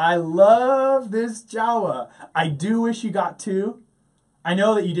 Dude, I love this Jawa. I do wish you got two. I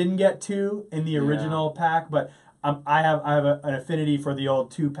know that you didn't get two in the original pack, but I have an affinity for the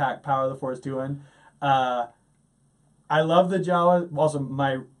old 2-pack Power of the Force 2-in. I love the Jawa. Also,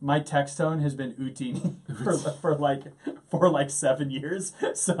 my text tone has been Utini for like 7 years.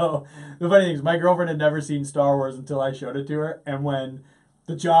 So the funny thing is, my girlfriend had never seen Star Wars until I showed it to her, and when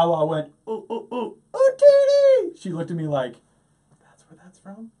the Jawa went ooh ooh ooh Utini, she looked at me like, "That's where that's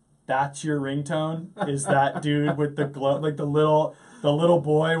from? That's your ringtone? Is that dude with the glow, like the little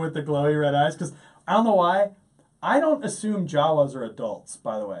boy with the glowy red eyes?" Because I don't know why. I don't assume Jawas are adults.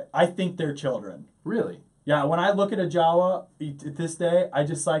 By the way, I think they're children. Really? Yeah, when I look at a Jawa this day, I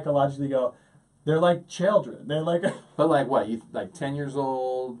just psychologically go, they're like children. They're like... But like what? You like 10 years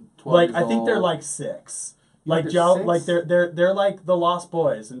old, 12 like, years I think old? they're like 6. You Like think they're Jawa, 6? like they're like the Lost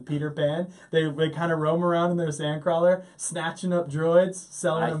Boys in Peter Pan. They kind of roam around in their sandcrawler, snatching up droids,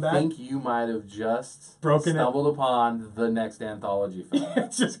 selling them back. I think you might have just Broken it. stumbled upon the next anthology film.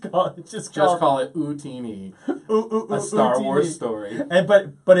 just call it Utini, a Star Utini. Wars story. And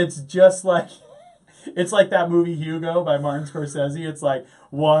but it's just like it's like that movie Hugo by Martin Scorsese. It's like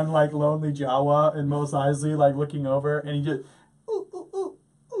one like lonely Jawa and Mos Eisley like looking over, and he just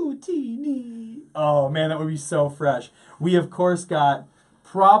Utini. Oh man, that would be so fresh. We of course got.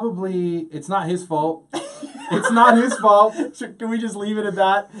 Probably, it's not his fault. It's not his fault. Can we just leave it at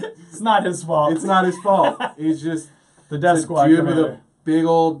that? It's not his fault. It's not his fault. It's just the Death the Squad dude commander. with a big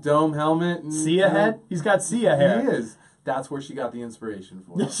old dome helmet. And, Sia head? He's got Sia hair. He is. That's where she got the inspiration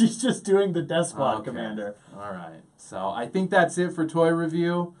for. She's just doing the Death Squad Okay. commander. All right. So I think that's it for toy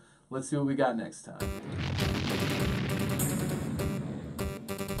review. Let's see what we got next time.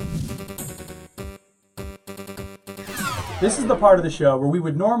 This is the part of the show where we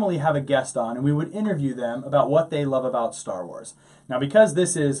would normally have a guest on and we would interview them about what they love about Star Wars. Now, because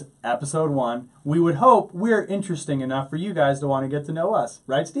this is episode 1, we would hope we're interesting enough for you guys to want to get to know us.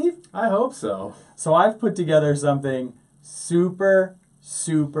 Right, Steve? I hope so. So I've put together something super,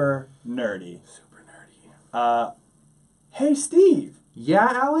 super nerdy. Super nerdy. Hey, Steve. Yeah,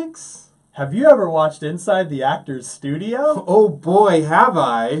 Alex? Have you ever watched Inside the Actors Studio? Oh boy, have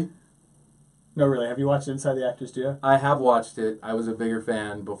I. No, really. Have you watched Inside the Actors Studio? I have watched it. I was a bigger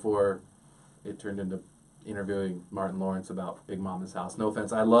fan before it turned into interviewing Martin Lawrence about Big Mama's House. No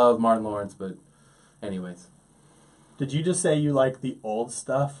offense. I love Martin Lawrence, but anyways. Did you just say you like the old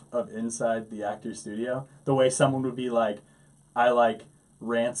stuff of Inside the Actors Studio? The way someone would be like, I like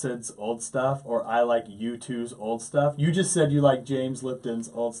Rancid's old stuff, or I like U2's old stuff. You just said you like James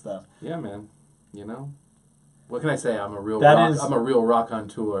Lipton's old stuff. Yeah, man. You know? What can I say? I'm a real rock on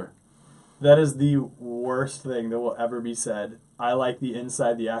tour. That is the worst thing that will ever be said. I like the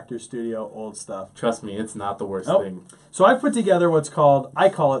Inside the Actors Studio old stuff. Trust me, it's not the worst Nope. thing. So I've put together I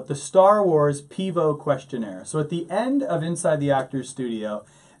call it the Star Wars Pivo Questionnaire. So at the end of Inside the Actors Studio,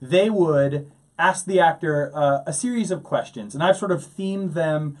 they would ask the actor a series of questions. And I've sort of themed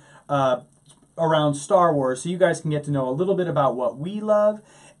them around Star Wars so you guys can get to know a little bit about what we love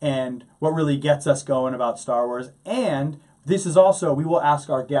and what really gets us going about Star Wars. And this is also, we will ask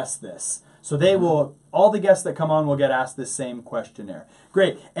our guests this. So they will, all the guests that come on will get asked this same questionnaire.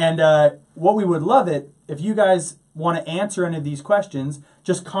 Great. And what we would love it, if you guys want to answer any of these questions,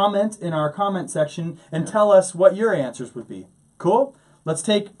 just comment in our comment section and tell us what your answers would be. Cool? Let's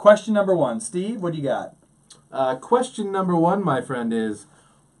take question number 1. Steve, what do you got? Question number 1, my friend, is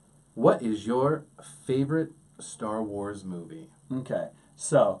what is your favorite Star Wars movie? Okay.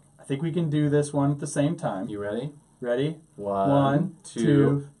 So I think we can do this one at the same time. You ready? Ready? 1,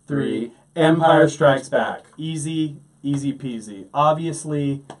 2, 3. Empire Strikes Back. Easy, easy peasy.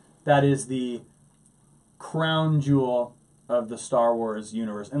 Obviously, that is the crown jewel of the Star Wars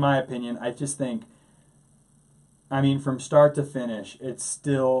universe. In my opinion, I just think, from start to finish, it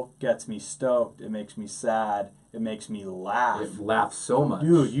still gets me stoked. It makes me sad. It makes me laugh. It laughs so much.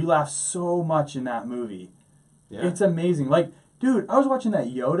 Dude, you laugh so much in that movie. Yeah. It's amazing. Like, dude, I was watching that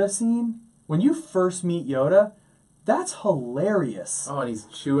Yoda scene. When you first meet Yoda, that's hilarious. Oh, and he's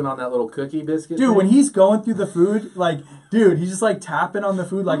chewing on that little cookie biscuit. Dude, thing? when he's going through the food, like, dude, he's just like tapping on the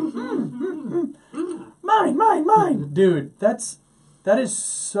food, like, mine. Dude, that is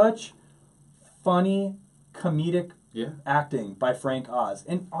such funny, comedic acting by Frank Oz.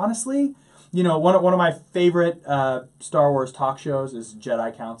 And honestly, one of my favorite Star Wars talk shows is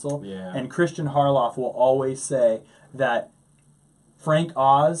Jedi Council. Yeah. And Christian Harloff will always say that Frank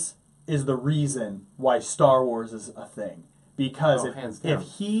Oz is the reason why Star Wars is a thing. Because if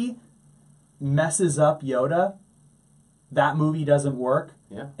he messes up Yoda, that movie doesn't work.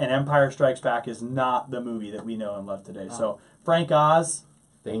 Yeah. And Empire Strikes Back is not the movie that we know and love today. So, Frank Oz.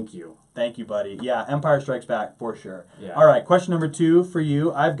 Thank you. Thank you, buddy. Yeah, Empire Strikes Back for sure. Yeah. All right, question number 2 for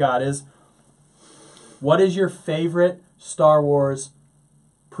you I've got is, What is your favorite Star Wars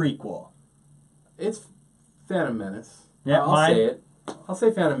prequel? It's Phantom Menace. Yeah, I'll say it. I'll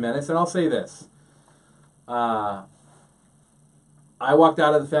say Phantom Menace, and I'll say this. I walked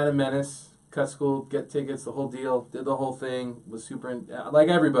out of the Phantom Menace, cut school, get tickets, the whole deal, did the whole thing, was super, like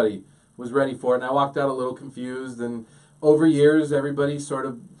everybody was ready for it, and I walked out a little confused, and over years, everybody sort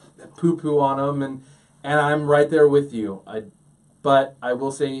of poo-poo on them, and I'm right there with you. But I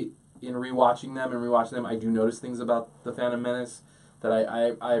will say, in rewatching them, I do notice things about the Phantom Menace that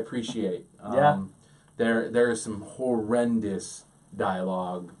I appreciate. There is some horrendous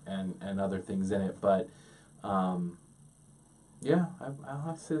dialogue and other things in it, but I'll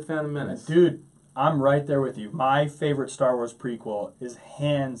have to say the Phantom Menace. Dude, I'm right there with you. My favorite Star Wars prequel is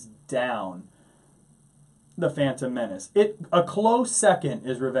hands down the Phantom Menace. A close second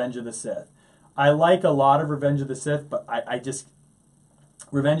is Revenge of the Sith. I like a lot of Revenge of the Sith, but I just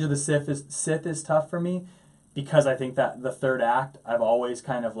Revenge of the Sith is tough for me because I think that the third act I've always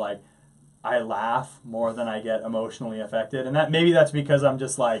kind of like I laugh more than I get emotionally affected, and maybe that's because I'm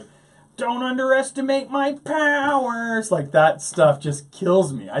just like, don't underestimate my powers. Like that stuff just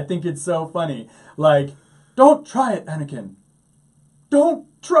kills me. I think it's so funny. Like, don't try it, Anakin. Don't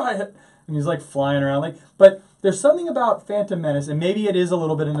try it. And he's like flying around but there's something about Phantom Menace, and maybe it is a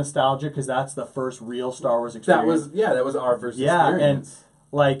little bit of nostalgia because that's the first real Star Wars experience. That was our first experience. And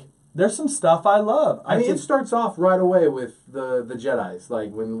like there's some stuff I love. I mean, it starts off right away with the Jedis,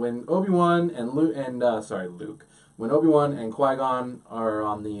 like when Obi-Wan and Luke, when Obi-Wan and Qui-Gon are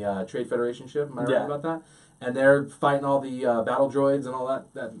on the Trade Federation ship. Am I right about that? And they're fighting all the battle droids and all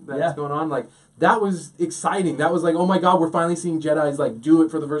that's going on. Like that was exciting. That was like, oh my god, we're finally seeing Jedis like do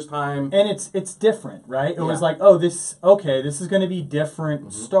it for the first time. And it's different, right? It was like, oh, this is going to be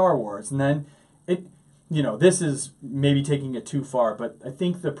different Star Wars, and then this is maybe taking it too far, but I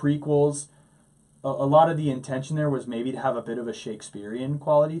think the prequels, a lot of the intention there was maybe to have a bit of a Shakespearean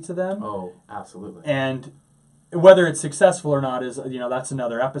quality to them. Oh, absolutely. And whether it's successful or not is, that's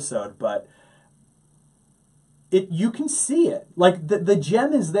another episode, but you can see it. Like the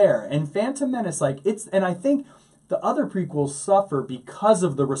gem is there, and Phantom Menace, and I think the other prequels suffer because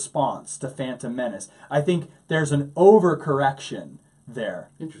of the response to Phantom Menace. I think there's an overcorrection there.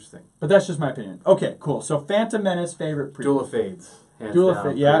 Interesting. But that's just my opinion. Okay, cool. So Phantom Menace, favorite prequel. Duel of Fades. Duel of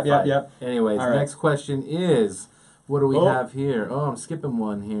Fades. Yeah. Anyways, the next question is, what do we have here? Oh, I'm skipping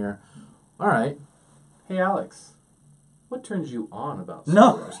one here. All right. Hey, Alex, what turns you on about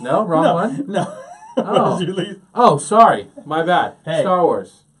Star Wars? No? Wrong one? No. Oh, sorry. My bad. Hey. Star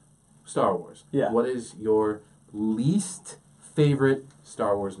Wars. Yeah. What is your least favorite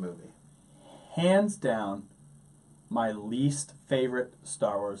Star Wars movie? Hands down, my least favorite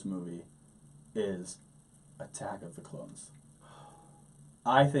Star Wars movie is Attack of the Clones.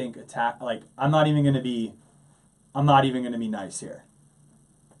 I think I'm not even gonna be nice here.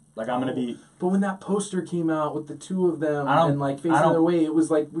 Like I'm gonna be. But when that poster came out with the two of them and facing their way, it was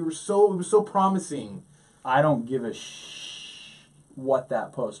like it was so promising. I don't give a what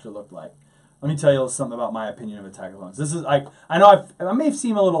that poster looked like. Let me tell you something about my opinion of Attack of the Clones. This is I know I may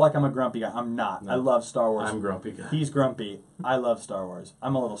seem a little like I'm a grumpy guy. I'm not. No, I love Star Wars. I'm a grumpy guy. He's grumpy. I love Star Wars.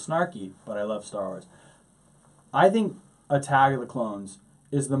 I'm a little snarky, but I love Star Wars. I think Attack of the Clones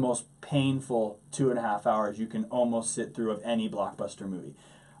is the most painful 2.5 hours you can almost sit through of any blockbuster movie.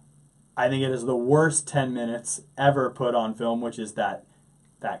 I think it is the worst 10 minutes ever put on film, which is that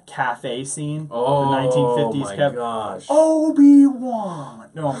cafe scene. Oh, the 1950s my gosh. Obi-Wan.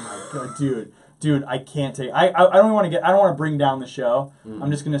 Oh my god, dude, I can't take. I don't want to bring down the show. I'm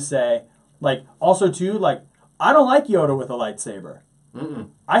just gonna say, also too, I don't like Yoda with a lightsaber.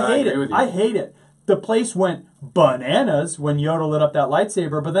 I hate it. I hate it. The place went bananas when Yoda lit up that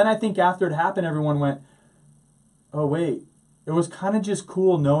lightsaber, but then I think after it happened, everyone went, oh wait. It was kind of just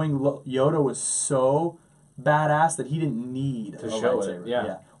cool knowing Yoda was so badass that he didn't need to show lightsaber.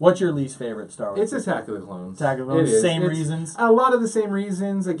 Yeah. What's your least favorite Star Wars? It's Attack of the Clones. Attack of the Clones. Same reasons. A lot of the same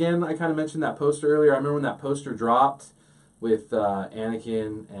reasons. Again, I kind of mentioned that poster earlier. I remember when that poster dropped with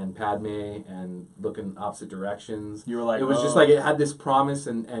Anakin and Padme and looking opposite directions. You were like, it was just like it had this promise,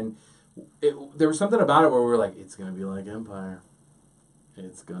 and there was something about it where we were like, it's gonna be like Empire.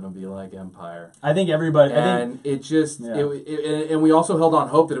 It's gonna be like Empire. I think everybody. And and we also held on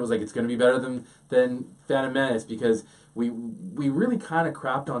hope that it was like it's gonna be better than Phantom Menace because we really kind of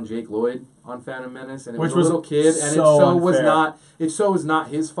crapped on Jake Lloyd on Phantom Menace, and it was a little kid, and it was not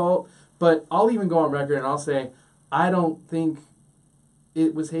his fault. But I'll even go on record and I'll say I don't think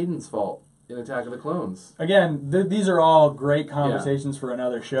it was Hayden's fault in Attack of the Clones. Again, these are all great conversations for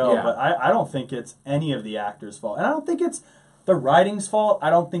another show, but I don't think it's any of the actors' fault, and I don't think it's the writing's fault.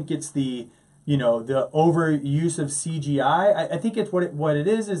 I don't think it's the you know, the overuse of CGI. I think it's what it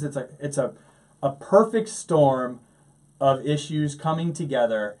is it's a perfect storm of issues coming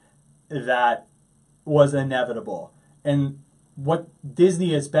together that was inevitable. And what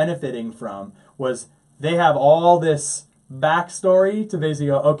Disney is benefiting from was they have all this backstory to basically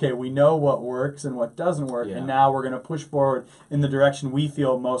go, okay, we know what works and what doesn't work, and now we're going to push forward in the direction we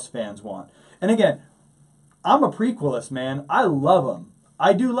feel most fans want. And again, I'm a prequelist, man. I love them.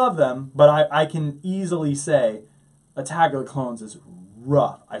 I do love them, but I can easily say Attack of the Clones is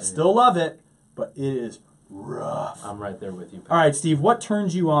rough. I still love it, but it is rough. I'm right there with you, Pat. All right, Steve, what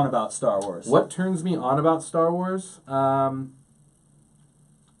turns you on about Star Wars? What turns me on about Star Wars? I'm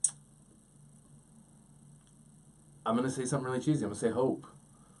going to say something really cheesy. I'm going to say hope.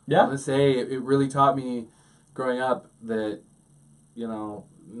 Yeah? I'm going to say it really taught me growing up that, you know,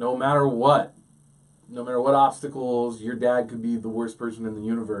 no matter what obstacles, your dad could be the worst person in the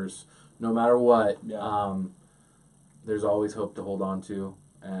universe. No matter what, there's always hope to hold on to,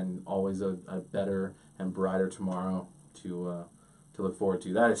 and always a better and brighter tomorrow to look forward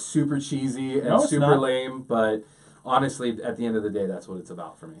to. That is super cheesy and super lame, but honestly, at the end of the day, that's what it's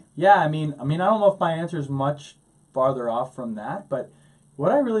about for me. Yeah, I mean, I don't know if my answer is much farther off from that, but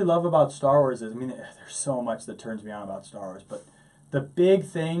what I really love about Star Wars is, I mean, there's so much that turns me on about Star Wars, but the big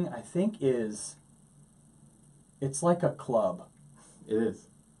thing, I think, is it's like a club. It is.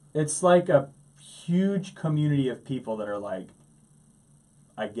 It's like a huge community of people that are like,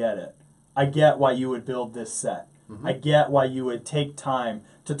 I get it. I get why you would build this set. Mm-hmm. I get why you would take time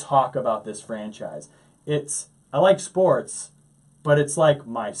to talk about this franchise. I like sports, but it's like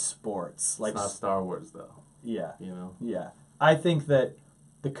my sports. Like, it's not Star Wars, though. Yeah. You know? Yeah. I think that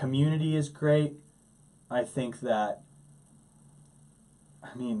the community is great. I think that,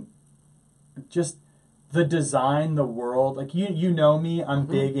 I mean, just the design, the world, like you know me, I'm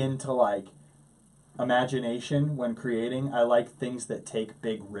big into like imagination when creating. I like things that take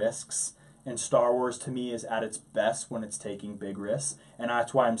big risks, and Star Wars to me is at its best when it's taking big risks, and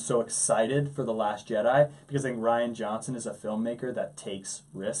that's why I'm so excited for The Last Jedi, because I think Rian Johnson is a filmmaker that takes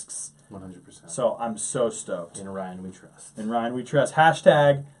risks. 100%. So I'm so stoked. In Ryan we trust. In Ryan we trust.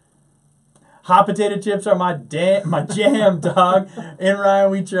 Hashtag hot potato chips are my jam, dog. In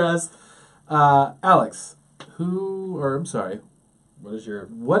Ryan we trust. Alex, what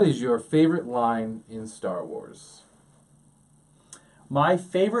is your favorite line in Star Wars? My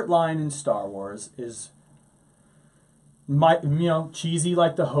favorite line in Star Wars is cheesy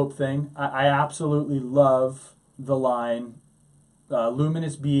like the hope thing. I absolutely love the line,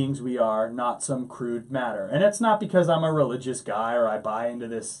 luminous beings we are, not some crude matter. And it's not because I'm a religious guy or I buy into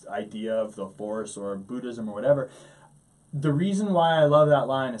this idea of the Force or Buddhism or whatever. The reason why I love that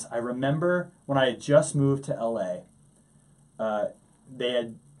line is I remember when I had just moved to LA, they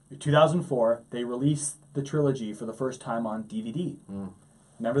had, 2004, they released the trilogy for the first time on DVD.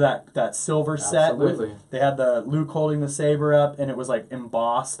 Remember that silver set? Absolutely. They had the Luke holding the saber up, and it was like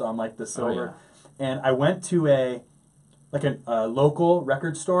embossed on like the silver. Oh, yeah. And I went to a local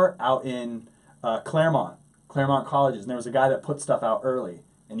record store out in Claremont Colleges, and there was a guy that put stuff out early,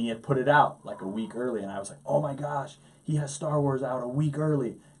 and he had put it out like a week early, and I was like, oh my gosh, he has Star Wars out a week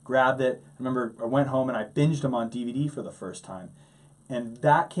early. Grabbed it. I remember I went home and I binged them on DVD for the first time. And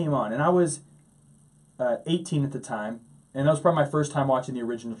that came on. And I was 18 at the time. And that was probably my first time watching the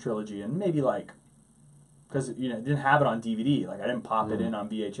original trilogy. And maybe because it didn't have it on DVD. Like I didn't pop it in on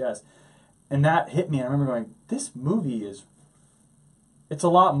VHS. And that hit me. And I remember going, this movie it's a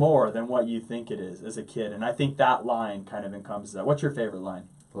lot more than what you think it is as a kid. And I think that line kind of encompasses that. What's your favorite line?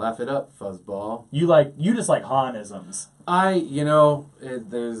 Laugh it up, fuzzball. You just like Han-isms.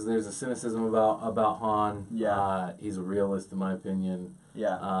 There's a cynicism about Han. Yeah. He's a realist in my opinion.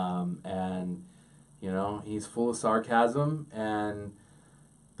 Yeah. And he's full of sarcasm, and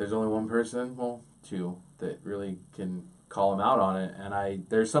there's only one person, well, two, that really can call him out on it. And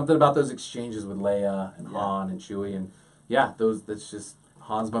there's something about those exchanges with Leia and Han and Chewie, and that's just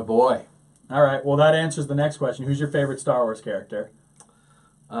Han's my boy. All right. Well, that answers the next question. Who's your favorite Star Wars character?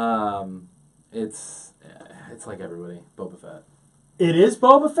 It's like everybody. Boba Fett. It is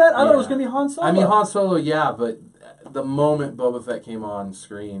Boba Fett? I thought it was going to be Han Solo. I mean, Han Solo, yeah, but the moment Boba Fett came on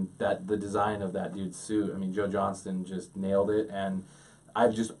screen, the design of that dude's suit, I mean, Joe Johnston just nailed it, and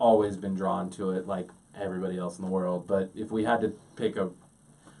I've just always been drawn to it like everybody else in the world. But if we had to pick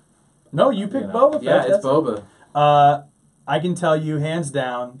No, you picked Boba Fett. Yeah, it's Boba. I can tell you, hands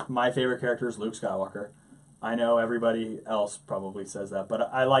down, my favorite character is Luke Skywalker. I know everybody else probably says that, but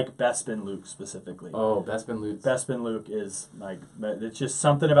I like Bespin Luke specifically. Oh, Bespin Luke. Bespin Luke is it's just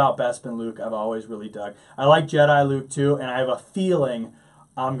something about Bespin Luke I've always really dug. I like Jedi Luke too, and I have a feeling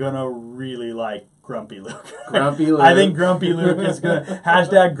I'm gonna really like Grumpy Luke. Grumpy Luke. I think Grumpy Luke is gonna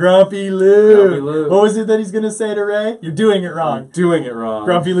hashtag Grumpy Luke. Grumpy Luke. What was it that he's gonna say to Ray? You're doing it wrong. Doing it wrong.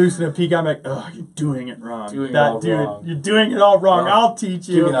 Grumpy Luke's gonna peek. I'm like, oh, you're doing it wrong. Doing it that all dude, wrong. you're doing it all wrong. Wrong. I'll teach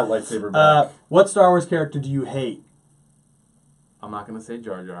you. Give me that lightsaber back. What Star Wars character do you hate? I'm not gonna say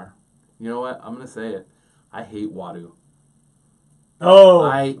Jar Jar. You know what? I'm gonna say it. I hate Wadu.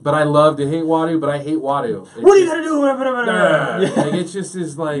 Oh, But I love to hate Wadu, but I hate Wadu. what are you gonna do? Like it just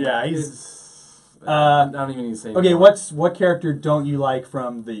is like Yeah, he's- I don't even need to say Okay, anymore. what character don't you like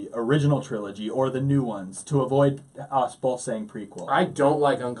from the original trilogy or the new ones to avoid us both saying prequel? I don't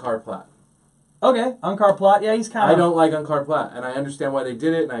like Unkar Platt. Okay, Unkar Platt. Yeah, he's kind I of. don't like Unkar Platt, and I understand why they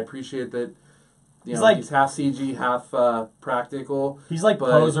did it, and I appreciate that. He's like- he's half CG, half practical. He's like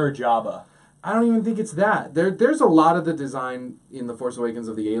but- poser Jabba. I don't even think it's that. There's a lot of the design in The Force Awakens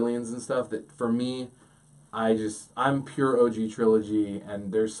of the aliens and stuff that for me, I'm pure OG trilogy,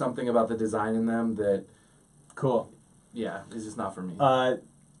 and there's something about the design in them that, Cool. yeah, is just not for me.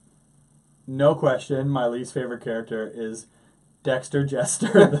 No question, my least favorite character is Dexter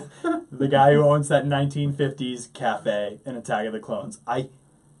Jester, the guy who owns that 1950s cafe in Attack of the Clones. I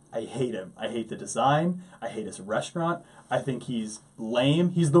hate him. I hate the design. I hate his restaurant. I think he's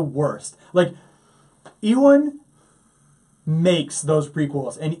lame. He's the worst. Like, Ewan makes those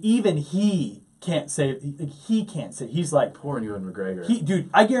prequels, and even he can't say. He can't say. He's like, Poor Ewan McGregor. dude,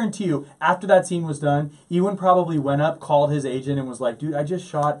 I guarantee you, after that scene was done, Ewan probably went up, called his agent, and was like, dude, I just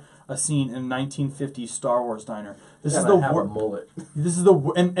shot a scene in a 1950s Star Wars diner. This is and the I have a worst. mullet. This is the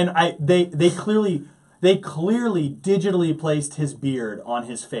they clearly digitally placed his beard on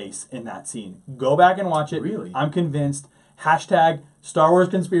his face in that scene. Go back and watch it. Really? I'm convinced. Hashtag Star Wars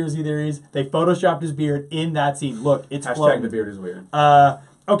conspiracy theories. They photoshopped his beard in that scene. Look, it's Hashtag floating. the beard is weird.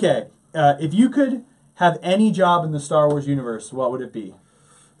 Okay, if you could have any job in the Star Wars universe, what would it be?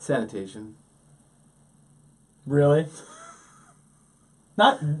 Sanitation. Really?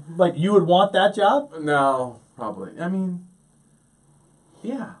 Not like you would want that job? No, probably. I mean,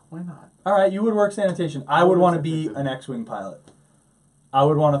 yeah, why not? All right, you would work sanitation. I would want to be an X-Wing pilot. I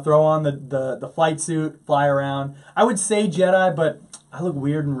would want to throw on the flight suit, fly around. I would say Jedi, but I look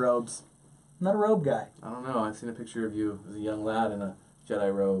weird in robes. I'm not a robe guy. I don't know. I've seen a picture of you as a young lad in a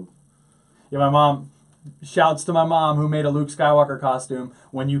Jedi robe. Yeah, my mom. Shouts to my mom who made a Luke Skywalker costume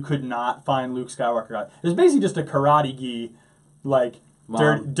when you could not find Luke Skywalker. It was basically just a karate gi, like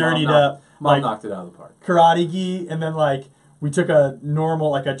dirtied up. Mom Like knocked it out of the park. karate gi, and then like we took a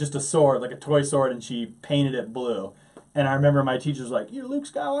normal, just a sword, like a toy sword, and she painted it blue. And I remember my teacher was like, "You're Luke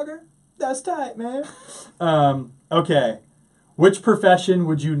Skywalker? That's tight, man." Okay. Which profession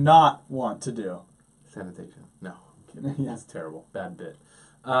would you not want to do? Sanitation. No, I'm kidding. Yeah. That's terrible. Bad bit.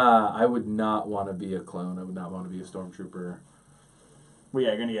 I would not want to be a clone. I would not want to be a stormtrooper. Well, yeah,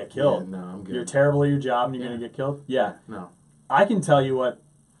 you're going to get killed. Yeah, no, I'm good. You're terrible at your job and you're going to get killed? Yeah. No. I can tell you what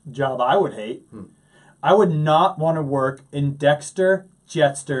job I would hate. Hmm. I would not want to work in Dexter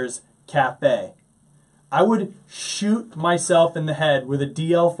Jester's cafe. I would shoot myself in the head with a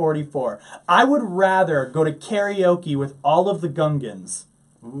DL-44. I would rather go to karaoke with all of the Gungans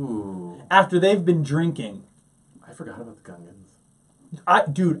Ooh. after they've been drinking. I forgot about the Gungans. I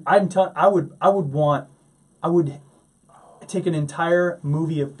would take an entire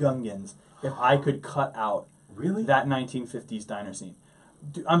movie of Gungans if I could cut out Really? that 1950s diner scene.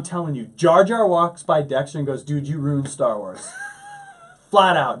 Dude, I'm telling you, Jar Jar walks by Dexter and goes, "Dude, you ruined Star Wars."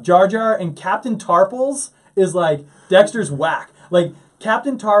 Flat out. Jar Jar and Captain Tarples is like, Dexter's whack. Like,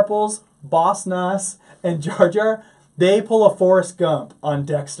 Captain Tarples, Boss Nass, and Jar Jar, they pull a Forrest Gump on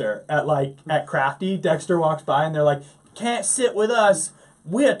Dexter at Crafty. Dexter walks by and they're like, "Can't sit with us.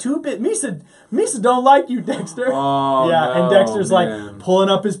 We're too bit. Misa don't like you, Dexter." Oh, yeah, no, and Dexter's man. like pulling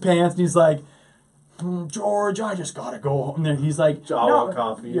up his pants and he's like, "George, I just gotta go home." And then he's like, Jawa "No."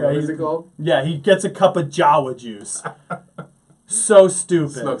 coffee. Yeah, What is it called? Yeah, he gets a cup of Jawa juice. So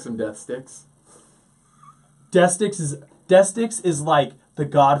stupid. Smoke some death sticks. Destix is like The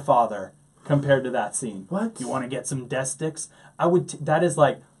Godfather compared to that scene. What? You want to get some Destix?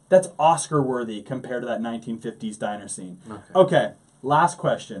 That's Oscar worthy compared to that 1950s diner scene. Okay, last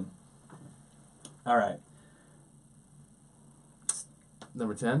question. All right.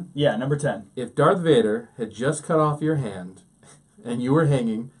 Number 10. Yeah, number 10. If Darth Vader had just cut off your hand and you were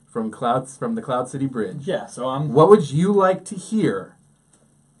hanging from the Cloud City Bridge, Yeah, so I'm what would you like to hear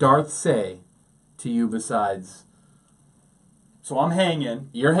Darth say to you besides, hanging.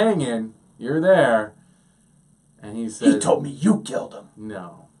 "You're hanging, you're there," and he says, He told me you killed him.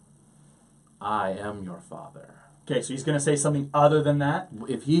 "No, I am your father." Okay, so he's going to say something other than that.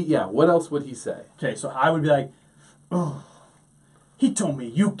 What else would he say? Okay, so I would be like, "Oh, he told me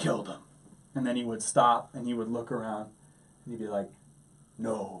you killed him. And then he would stop and he would look around and he'd be like,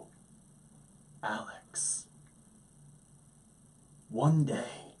 no, Alex, one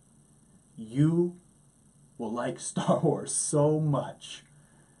day you will like Star Wars so much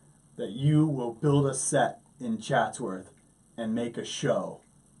that you will build a set in Chatsworth and make a show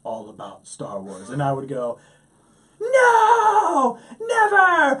all about Star Wars. And I would go, no,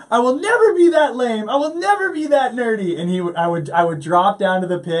 never! I will never be that lame. I will never be that nerdy. And I would drop down to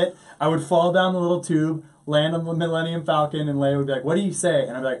the pit. I would fall down the little tube, land on the Millennium Falcon, and Leia would be like, what do you say?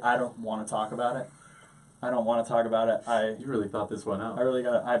 And I'd be like, I don't want to talk about it. I don't want to talk about it. You really thought this one out.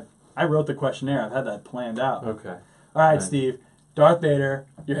 I wrote the questionnaire. I've had that planned out. Okay. All right, Nice. Steve. Darth Vader,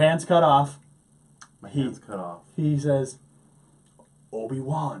 your hand's cut off. My hand's cut off. He says,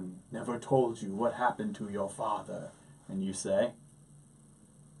 Obi-Wan never told you what happened to your father. And you say,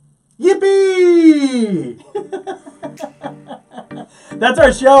 Yippee! That's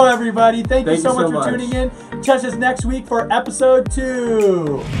our show, everybody. Thank you so much for tuning in. Catch us next week for episode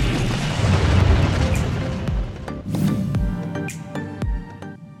 2.